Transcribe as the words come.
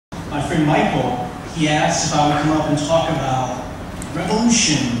friend Michael, he asked if I would come up and talk about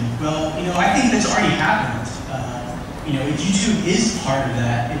revolution. Well, you know, I think that's already happened. You know, YouTube is part of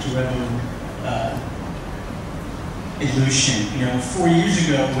that. It's evolution. You know, 4 years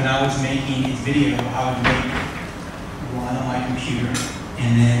ago when I was making a video, I would make one on my computer,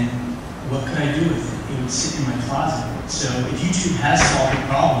 and then what could I do with it? It would sit in my closet. So if YouTube has solved the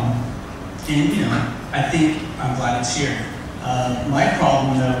problem, and you know, I think I'm glad it's here. My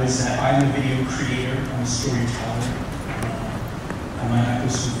problem though is that I'm a video creator, I'm a storyteller. I might not go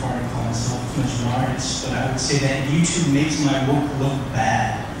so far to call myself too much of an artist, but I would say that YouTube makes my work look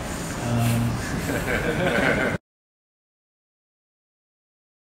bad.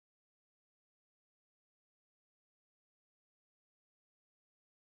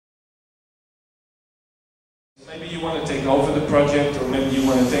 Maybe you want to take over the project, or maybe you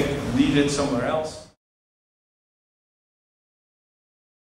want to lead it somewhere else.